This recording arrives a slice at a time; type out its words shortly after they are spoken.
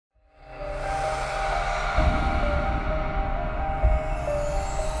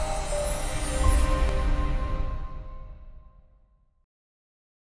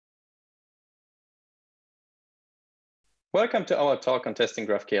Welcome to our talk on testing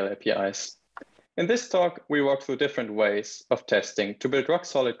GraphQL APIs. In this talk, we walk through different ways of testing to build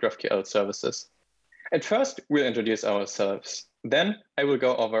rock-solid GraphQL services. At first, we'll introduce ourselves. Then, I will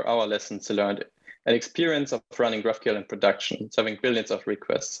go over our lessons learned and experience of running GraphQL in production, serving billions of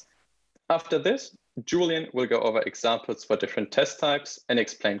requests. After this, Julian will go over examples for different test types and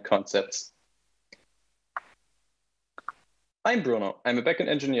explain concepts. I'm Bruno. I'm a backend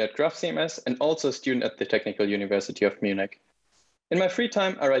engineer at GraphCMS and also a student at the Technical University of Munich. In my free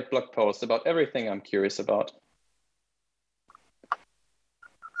time, I write blog posts about everything I'm curious about.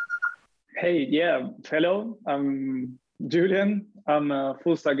 Hey, hello, I'm Julian. I'm a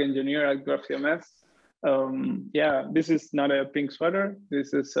full stack engineer at GraphCMS. This is not a pink sweater.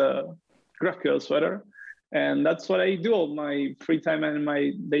 This is a GraphQL sweater. And that's what I do all my free time and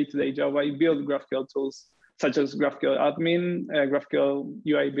my day-to-day job. I build GraphQL tools such as GraphQL admin, GraphQL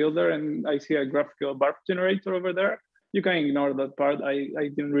UI builder, and I see a GraphQL barf generator over there. You can ignore that part. I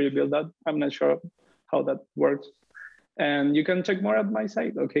didn't really build that. I'm not sure how that works. And you can check more at my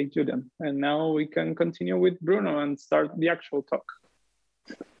site. Okay, Julian. And now we can continue with Bruno and start the actual talk.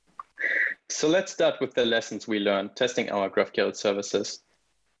 So let's start with the lessons we learned testing our GraphQL services.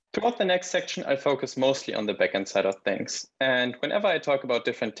 Throughout the next section, I'll focus mostly on the backend side of things. And whenever I talk about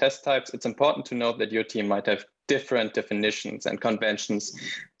different test types, it's important to note that your team might have different definitions and conventions.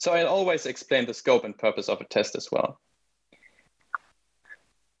 So I'll always explain the scope and purpose of a test as well.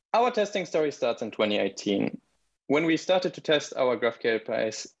 Our testing story starts in 2018, when we started to test our GraphQL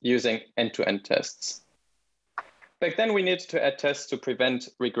APIs using end-to-end tests. Back then, we needed to add tests to prevent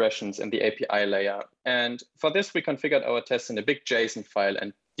regressions in the API layer. And for this, we configured our tests in a big JSON file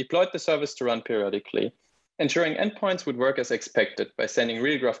and deployed the service to run periodically, ensuring endpoints would work as expected by sending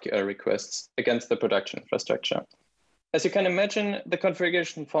real GraphQL requests against the production infrastructure. As you can imagine, the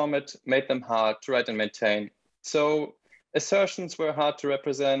configuration format made them hard to write and maintain. So assertions were hard to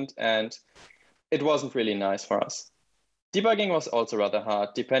represent, and it wasn't really nice for us. Debugging was also rather hard,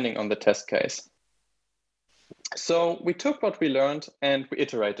 depending on the test case. So we took what we learned and we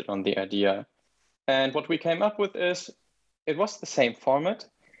iterated on the idea. And what we came up with is, it was the same format,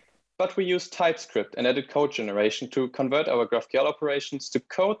 but we used TypeScript and added code generation to convert our GraphQL operations to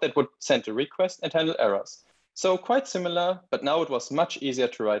code that would send a request and handle errors. So quite similar, but now it was much easier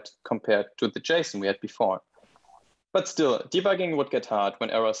to write compared to the JSON we had before. But still, debugging would get hard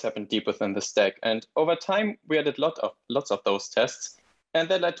when errors happened deep within the stack. And over time, we added lots of those tests, and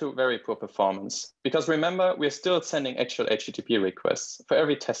that led to very poor performance. Because remember, we're still sending actual HTTP requests for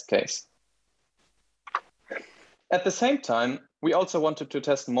every test case. At the same time, we also wanted to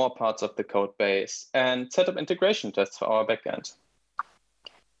test more parts of the code base and set up integration tests for our backend.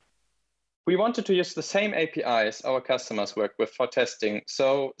 We wanted to use the same APIs our customers work with for testing.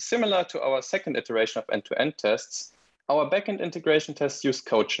 So similar to our second iteration of end-to-end tests, our backend integration tests use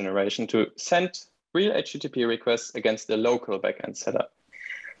code generation to send real HTTP requests against the local backend setup.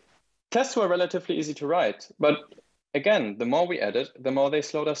 Tests were relatively easy to write, but again, the more we added, the more they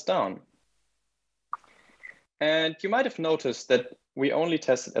slowed us down. And you might have noticed that we only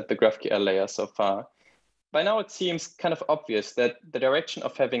tested at the GraphQL layer so far. By now, it seems kind of obvious that the direction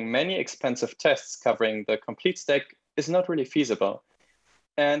of having many expensive tests covering the complete stack is not really feasible.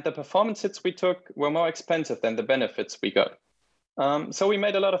 And the performance hits we took were more expensive than the benefits we got. So we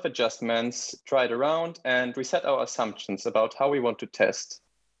made a lot of adjustments, tried around, and reset our assumptions about how we want to test.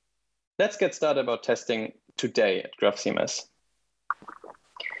 Let's get started about testing today at GraphCMS.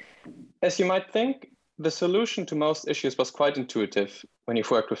 As you might think, the solution to most issues was quite intuitive when you've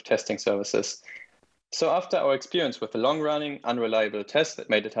worked with testing services. So after our experience with a long-running, unreliable test that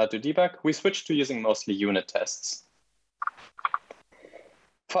made it hard to debug, we switched to using mostly unit tests.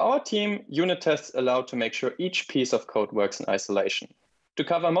 For our team, unit tests allow to make sure each piece of code works in isolation. To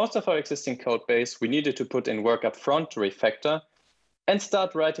cover most of our existing code base, we needed to put in work up front to refactor and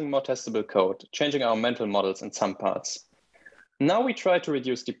start writing more testable code, changing our mental models in some parts. Now we try to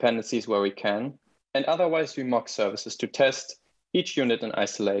reduce dependencies where we can, and otherwise we mock services to test each unit in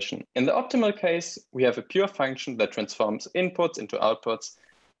isolation. In the optimal case, we have a pure function that transforms inputs into outputs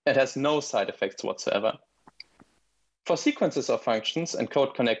and has no side effects whatsoever. For sequences of functions and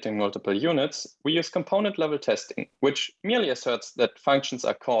code connecting multiple units, we use component-level testing, which merely asserts that functions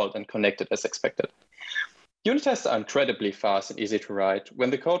are called and connected as expected. Unit tests are incredibly fast and easy to write when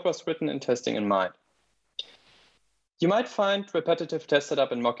the code was written in testing in mind. You might find repetitive test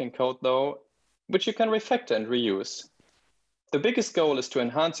setup and mocking code, though, which you can refactor and reuse. The biggest goal is to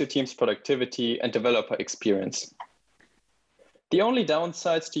enhance your team's productivity and developer experience. The only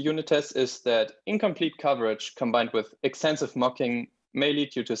downsides to unit tests is that incomplete coverage combined with extensive mocking may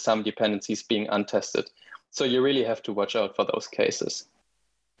lead you to some dependencies being untested, So you really have to watch out for those cases.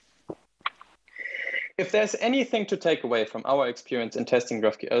 If there's anything to take away from our experience in testing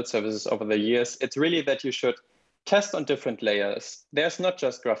GraphQL services over the years, it's really that you should test on different layers. There's not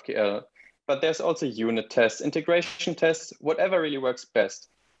just GraphQL, but there's also unit tests, integration tests, whatever really works best.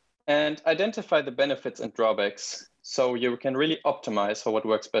 And identify the benefits and drawbacks so you can really optimize for what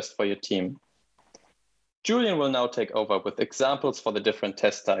works best for your team. Julian will now take over with examples for the different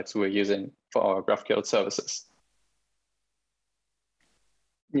test types we're using for our GraphQL services.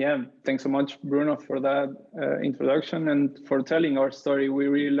 Yeah, thanks so much, Bruno, for that introduction and for telling our story. We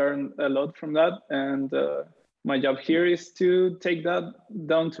really learned a lot from that. And my job here is to take that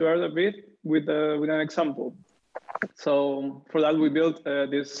down to earth a bit with an example. So for that, we built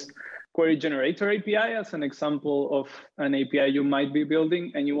this query generator API as an example of an API you might be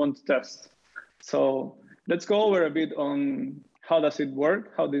building and you want to test. So let's go over a bit on how does it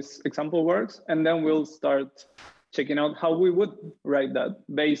work, how this example works, and then we'll start checking out how we would write that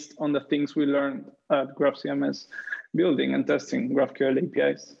based on the things we learned at GraphCMS building and testing GraphQL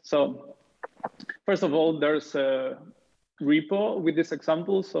APIs. So first of all, there's a repo with this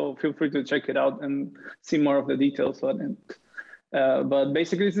example, so feel free to check it out and see more of the details on it. But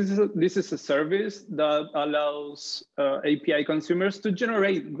basically, this is a service that allows API consumers to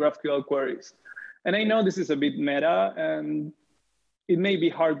generate GraphQL queries. And I know this is a bit meta and it may be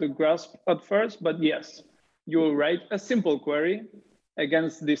hard to grasp at first, but yes, you will write a simple query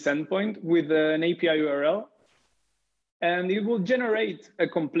against this endpoint with an API URL, and it will generate a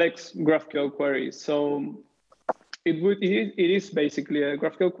complex GraphQL query. So it is basically a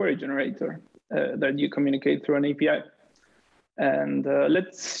GraphQL query generator that you communicate through an API. And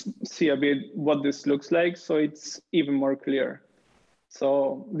let's see a bit what this looks like so it's even more clear.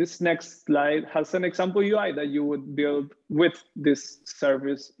 So this next slide has an example UI that you would build with this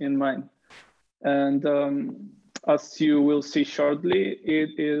service in mind. And as you will see shortly,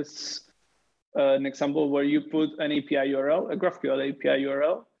 it is an example where you put an API URL, a GraphQL API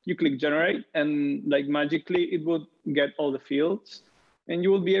URL, you click generate, and like magically, it would get all the fields. And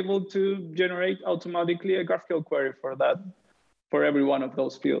you will be able to generate automatically a GraphQL query for that, for every one of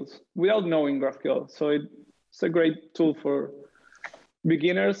those fields without knowing GraphQL. So it's a great tool for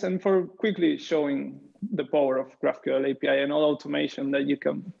beginners and for quickly showing the power of GraphQL API and all automation that you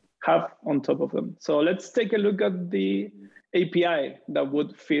can have on top of them. So let's take a look at the API that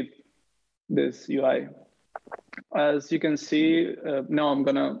would fit this UI. As you can see, now I'm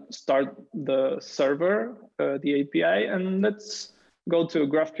gonna start the server, the API, and let's go to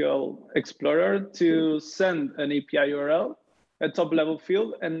GraphQL Explorer to send an API URL, a top level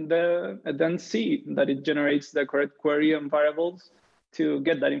field, and then see that it generates the correct query and variables to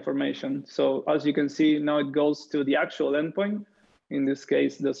get that information. So as you can see, now it goes to the actual endpoint, in this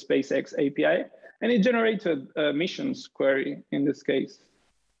case, the SpaceX API, and it generated a missions query in this case.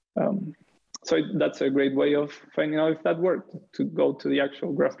 So that's a great way of finding out if that worked, to go to the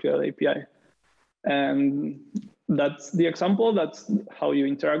actual GraphQL API. And that's the example, that's how you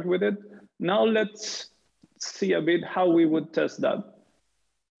interact with it. Now let's see a bit how we would test that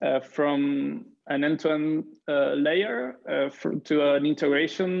from an end-to-end layer to an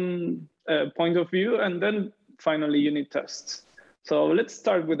integration point of view, and then finally unit tests. So let's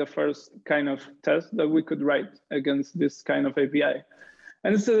start with the first kind of test that we could write against this kind of API.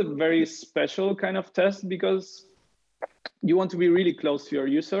 And it's a very special kind of test because you want to be really close to your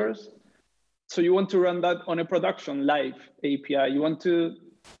users. So you want to run that on a production live API. You want to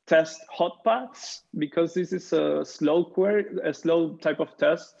test hot paths because this is a slow query, a slow type of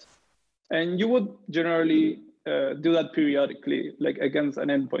test. And you would generally do that periodically, like against an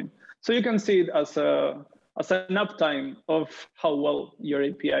endpoint. So you can see it as an uptime of how well your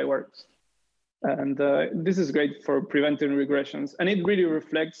API works. And this is great for preventing regressions. And it really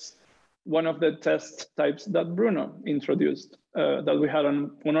reflects one of the test types that Bruno introduced that we had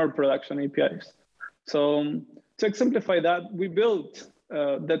on our production APIs. So to exemplify that, we built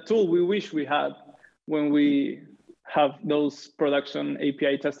the tool we wish we had when we have those production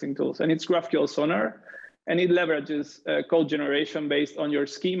API testing tools. And it's GraphQL Sonar. And it leverages code generation based on your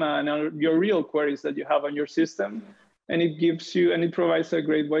schema and on your real queries that you have on your system. And it gives you, and it provides a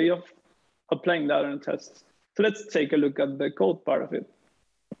great way of applying that on tests. So let's take a look at the code part of it.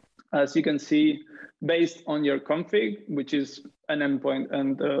 As you can see, based on your config, which is an endpoint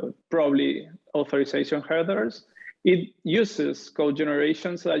and probably authorization headers, it uses code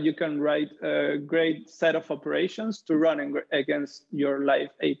generation so that you can write a great set of operations to run against your live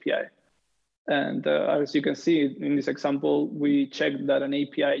API. And as you can see in this example, we checked that an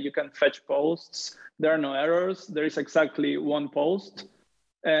API, you can fetch posts. There are no errors. There is exactly one post,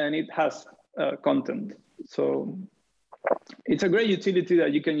 and it has content. So it's a great utility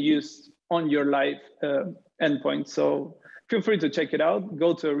that you can use on your live endpoint. So feel free to check it out.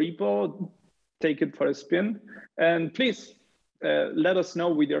 Go to a repo, take it for a spin, and please let us know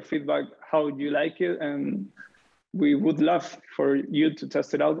with your feedback how you like it, and we would love for you to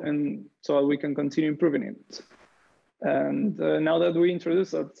test it out, and so we can continue improving it. And now that we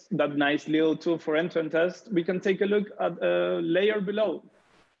introduced that nice little tool for end-to-end test, we can take a look at a layer below,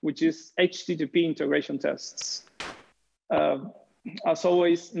 which is HTTP integration tests. As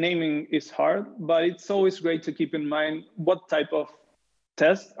always, naming is hard, but it's always great to keep in mind what type of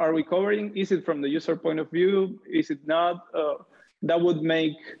test are we covering? Is it from the user point of view? Is it not? That would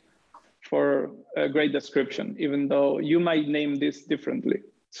make for a great description, even though you might name this differently.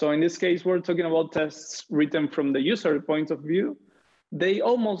 So in this case, we're talking about tests written from the user point of view. They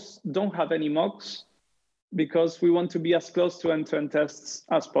almost don't have any mocks because we want to be as close to end-to-end tests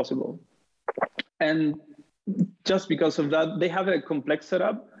as possible. And just because of that, they have a complex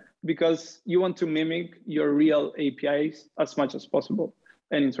setup because you want to mimic your real APIs as much as possible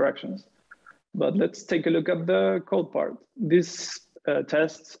and interactions. But let's take a look at the code part. These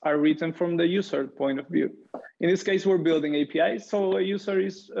tests are written from the user point of view. In this case, we're building APIs, so a user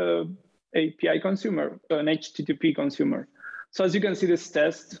is an API consumer, an HTTP consumer. So as you can see, this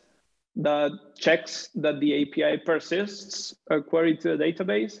test that checks that the API persists a query to a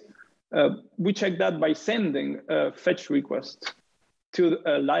database, we check that by sending a fetch request to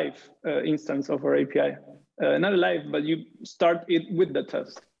a live instance of our API. Not live, but you start it with the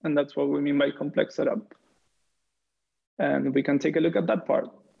test. And that's what we mean by complex setup. And we can take a look at that part.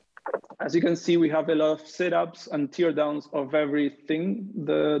 As you can see, we have a lot of setups and teardowns of everything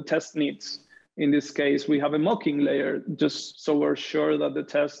the test needs. In this case, we have a mocking layer, just so we're sure that the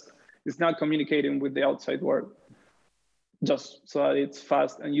test is not communicating with the outside world, just so that it's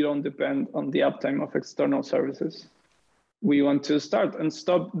fast and you don't depend on the uptime of external services. We want to start and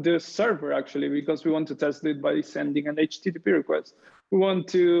stop the server, actually, because we want to test it by sending an HTTP request. We want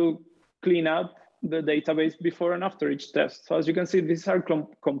to clean up the database before and after each test. So as you can see, these are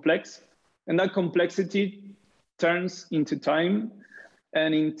complex, and that complexity turns into time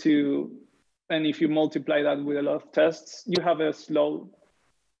and if you multiply that with a lot of tests, you have a slow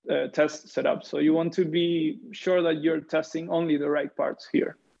test setup. So you want to be sure that you're testing only the right parts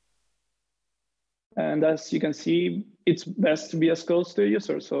here. And as you can see, it's best to be as close to the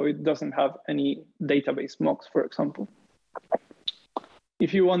user, so it doesn't have any database mocks, for example.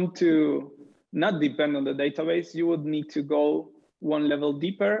 If you want to not depend on the database, you would need to go one level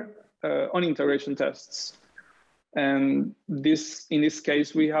deeper on integration tests. And in this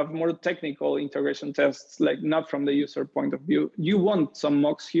case, we have more technical integration tests, like not from the user point of view. You want some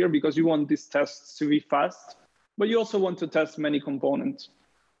mocks here because you want these tests to be fast, but you also want to test many components.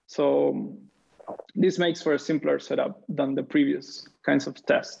 So this makes for a simpler setup than the previous kinds of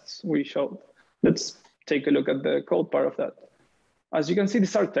tests we showed. Let's take a look at the code part of that. As you can see,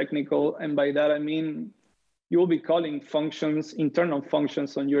 these are technical, and by that I mean you will be calling functions, internal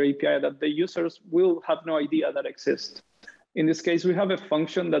functions on your API that the users will have no idea that exist. In this case, we have a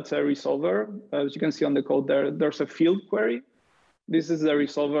function that's a resolver. As you can see on the code there, there's a field query. This is the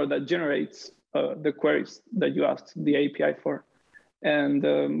resolver that generates the queries that you asked the API for.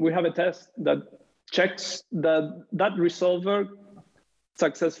 And we have a test that checks that that resolver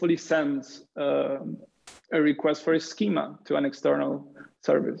successfully sends a request for a schema to an external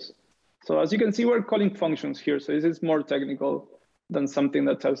service. So as you can see, we're calling functions here. So this is more technical than something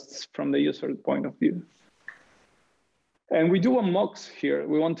that tests from the user point of view. And we do a mocks here.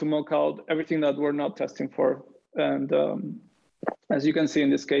 We want to mock out everything that we're not testing for. And as you can see in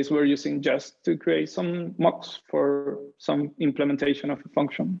this case, we're using Jest to create some mocks for some implementation of a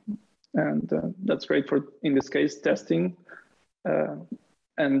function. And that's great for, in this case, testing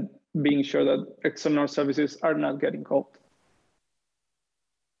and being sure that external services are not getting called.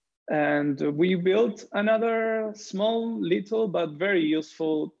 And we built another small, little, but very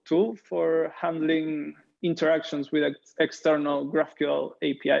useful tool for handling interactions with external GraphQL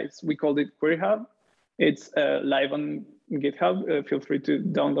APIs. We called it Query Hub. It's live on GitHub. Feel free to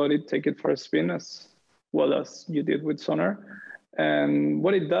download it, take it for a spin, as well as you did with Sonar. And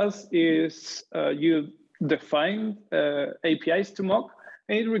what it does is you define APIs to mock,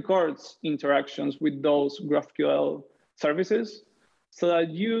 and it records interactions with those GraphQL services, so that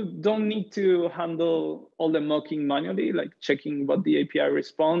you don't need to handle all the mocking manually, like checking what the API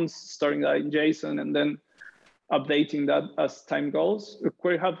responds, storing that in JSON, and then updating that as time goes.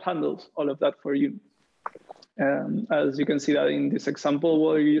 Query Hub handles all of that for you. As you can see that in this example,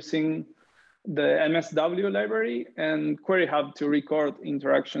 we're using the MSW library and Query Hub to record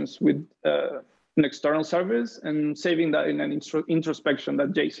interactions with an external service and saving that in an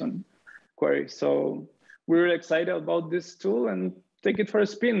introspection.json query. So we're really excited about this tool and take it for a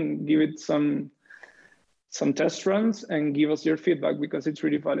spin, give it some test runs and give us your feedback because it's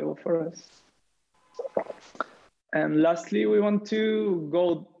really valuable for us. And lastly, we want to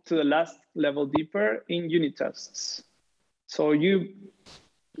go to the last level deeper in unit tests. So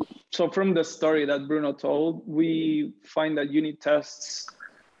from the story that Bruno told, we find that unit tests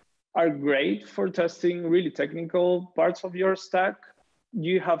are great for testing really technical parts of your stack.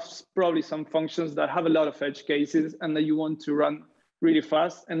 You have probably some functions that have a lot of edge cases and that you want to run really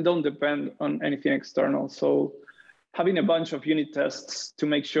fast and don't depend on anything external. So having a bunch of unit tests to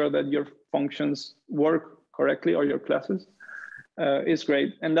make sure that your functions work correctly or your classes is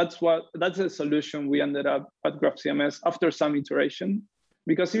great. And that's a solution we ended up at GraphCMS after some iteration,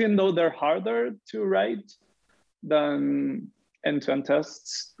 because even though they're harder to write than end-to-end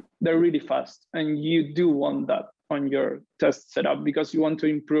tests, they're really fast. And you do want that on your test setup because you want to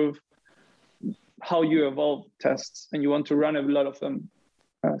improve how you evolve tests and you want to run a lot of them.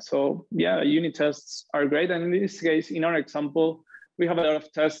 So yeah, unit tests are great. And in this case, in our example, we have a lot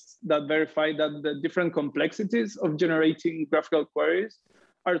of tests that verify that the different complexities of generating GraphQL queries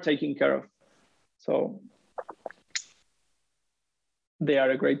are taken care of. So they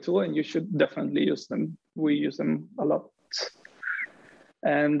are a great tool and you should definitely use them. We use them a lot.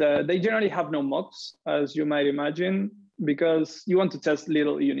 And they generally have no mocks, as you might imagine, because you want to test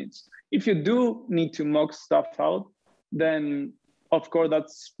little units. If you do need to mock stuff out, then of course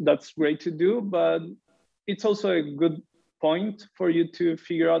that's great to do, but it's also a good point for you to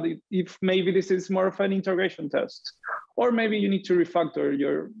figure out if maybe this is more of an integration test, or maybe you need to refactor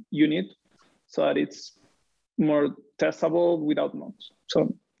your unit so that it's more testable without mocks.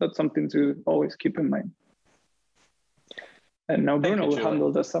 So that's something to always keep in mind. And now Bruno will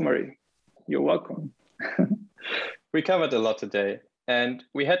handle the summary. You're welcome. We covered a lot today, and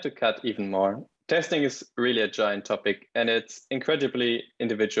we had to cut even more. Testing is really a giant topic, and it's incredibly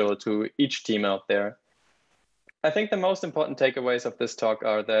individual to each team out there. I think the most important takeaways of this talk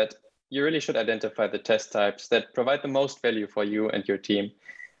are that you really should identify the test types that provide the most value for you and your team,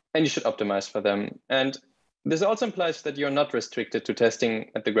 and you should optimize for them. And this also implies that you're not restricted to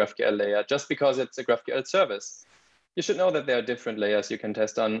testing at the GraphQL layer just because it's a GraphQL service. You should know that there are different layers you can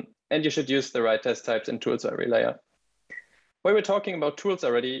test on, and you should use the right test types and tools for every layer. While we're talking about tools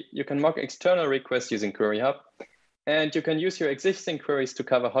already, you can mock external requests using Query Hub, and you can use your existing queries to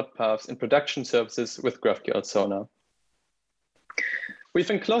cover hot paths in production services with GraphQL Sonar.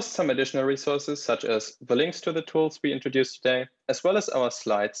 We've enclosed some additional resources, such as the links to the tools we introduced today, as well as our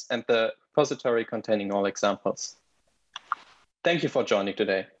slides and the repository containing all examples. Thank you for joining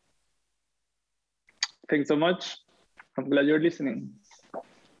today. Thanks so much. I'm glad you're listening.